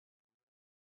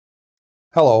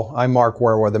Hello, I'm Mark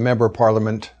Warawa, the Member of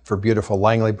Parliament for beautiful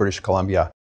Langley, British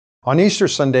Columbia. On Easter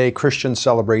Sunday, Christians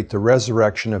celebrate the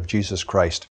resurrection of Jesus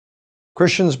Christ.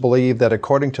 Christians believe that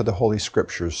according to the Holy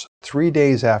Scriptures, 3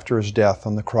 days after his death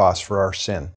on the cross for our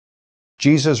sin,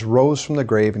 Jesus rose from the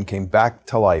grave and came back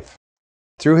to life.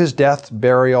 Through his death,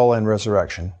 burial, and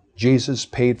resurrection, Jesus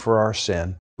paid for our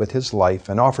sin with his life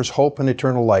and offers hope and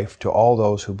eternal life to all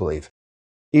those who believe.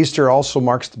 Easter also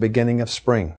marks the beginning of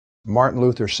spring. Martin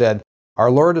Luther said, "Our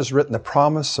Lord has written the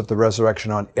promise of the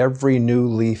resurrection on every new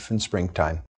leaf in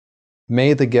springtime."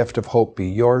 May the gift of hope be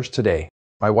yours today.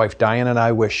 My wife Diane and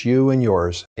I wish you and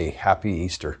yours a happy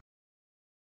Easter.